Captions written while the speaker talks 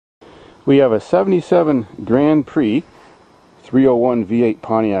We have a 77 Grand Prix 301 V8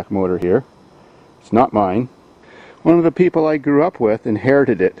 Pontiac motor here. It's not mine. One of the people I grew up with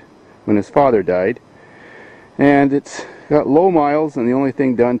inherited it when his father died. And it's got low miles, and the only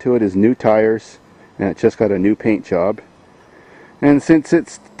thing done to it is new tires, and it just got a new paint job. And since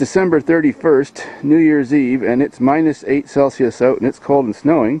it's December 31st, New Year's Eve, and it's -8 Celsius out and it's cold and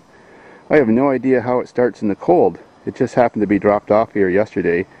snowing, I have no idea how it starts in the cold. It just happened to be dropped off here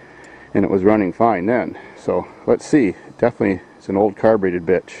yesterday, and it was running fine then. So let's see. Definitely it's an old carbureted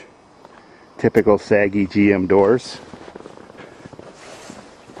bitch. Typical saggy GM doors.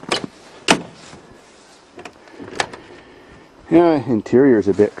 Yeah, interior's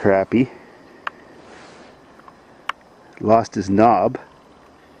a bit crappy. Lost his knob.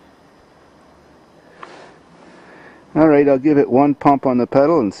 Alright, I'll give it one pump on the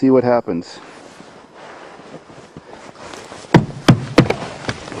pedal and see what happens.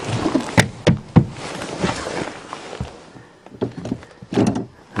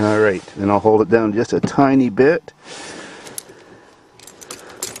 Alright, then I'll hold it down just a tiny bit.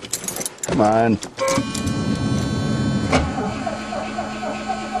 Come on.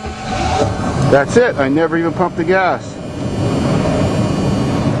 That's it, I never even pumped the gas.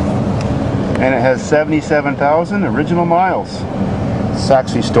 And it has 77,000 original miles. It's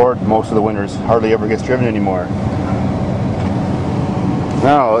actually stored most of the winters, hardly ever gets driven anymore.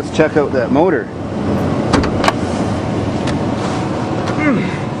 Now let's check out that motor.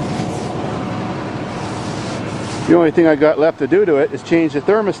 The only thing I got left to do to it is change the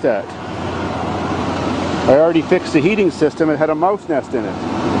thermostat. I already fixed the heating system. It had a mouse nest in it.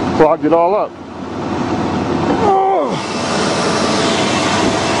 Clogged it all up. Oh.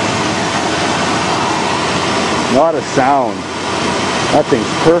 Not a sound. That thing's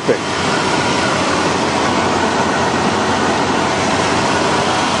perfect.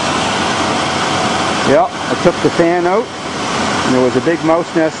 Yeah, I took the fan out, and there was a big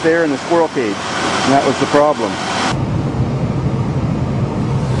mouse nest there in the squirrel cage, and that was the problem.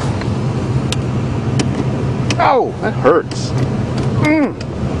 Oh, that hurts.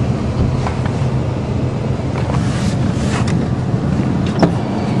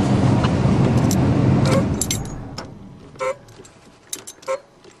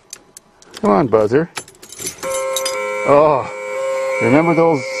 Come on, buzzer. Oh, remember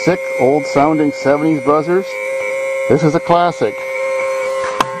those sick, old-sounding 70s buzzers? This is a classic.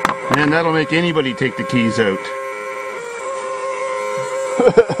 And that'll make anybody take the keys out.